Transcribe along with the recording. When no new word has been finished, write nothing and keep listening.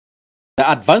The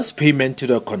advance payment to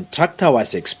the contractor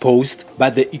was exposed by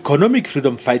the economic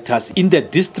freedom fighters in the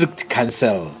district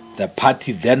council. The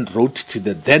party then wrote to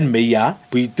the then mayor,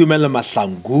 Boitumelo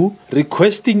Mahlangu,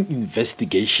 requesting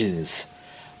investigations.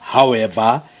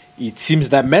 However, it seems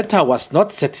the matter was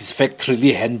not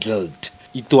satisfactorily handled.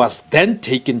 It was then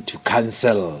taken to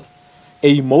council.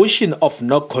 A motion of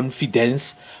no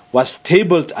confidence was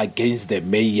tabled against the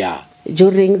mayor.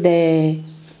 During the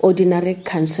ordinary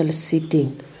council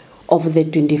sitting of the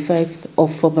 25th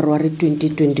of February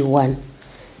 2021,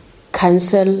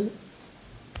 council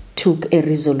took a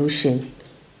resolution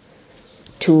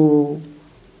to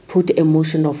put a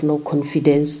motion of no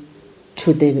confidence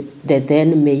to the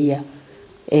then mayor,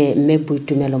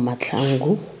 Boitumelo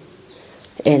Mahlangu,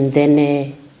 and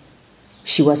then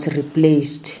she was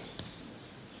replaced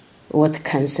with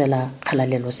Councillor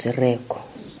Kgalalelo Sereko.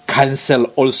 Council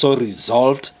also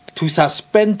resolved to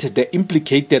suspend the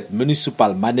implicated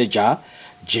municipal manager,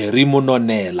 Jerry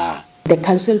Mononela. The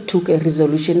council took a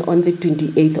resolution on the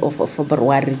 28th of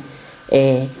February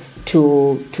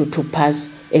to pass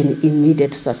an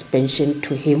immediate suspension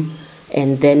to him,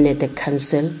 and then the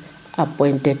council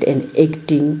appointed an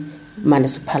acting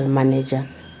municipal manager,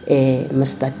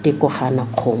 Mr.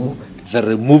 Kgalalelo. The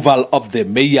removal of the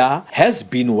mayor has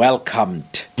been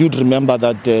welcomed. You'd remember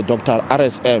that Dr.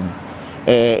 RSM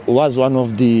was one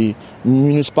of the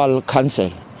municipal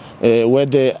council where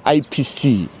the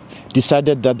IPC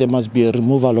decided that there must be a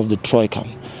removal of the Troika.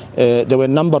 There were a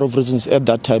number of reasons at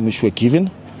that time which were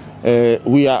given.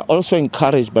 We are also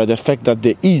encouraged by the fact that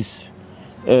there is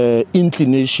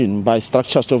inclination by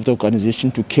structures of the organization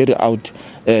to carry out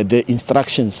the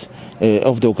instructions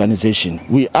of the organization.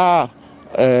 We are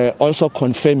also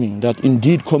confirming that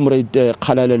indeed Comrade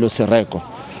Kgalalelo Sereko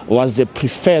was the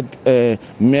preferred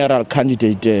mayoral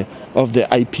candidate of the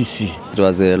IPC. It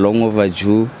was a long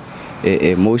overdue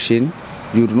motion.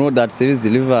 You know that service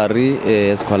delivery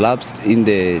has collapsed in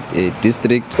the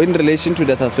district. In relation to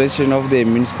the suspension of the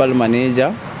municipal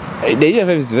manager, the EFF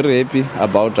is very happy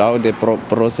about how the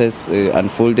process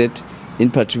unfolded.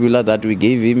 In particular, that we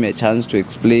gave him a chance to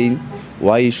explain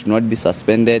why he should not be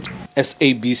suspended.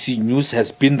 SABC News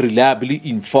has been reliably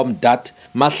informed that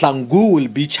Mahlangu will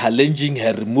be challenging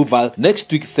her removal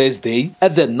next week Thursday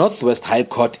at the Northwest High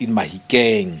Court in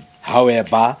Mahikeng.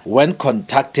 However, when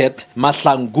contacted,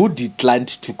 Mahlangu declined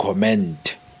to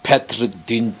comment. Patrick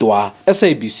Dintwa,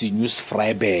 SABC News,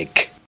 Vryburg.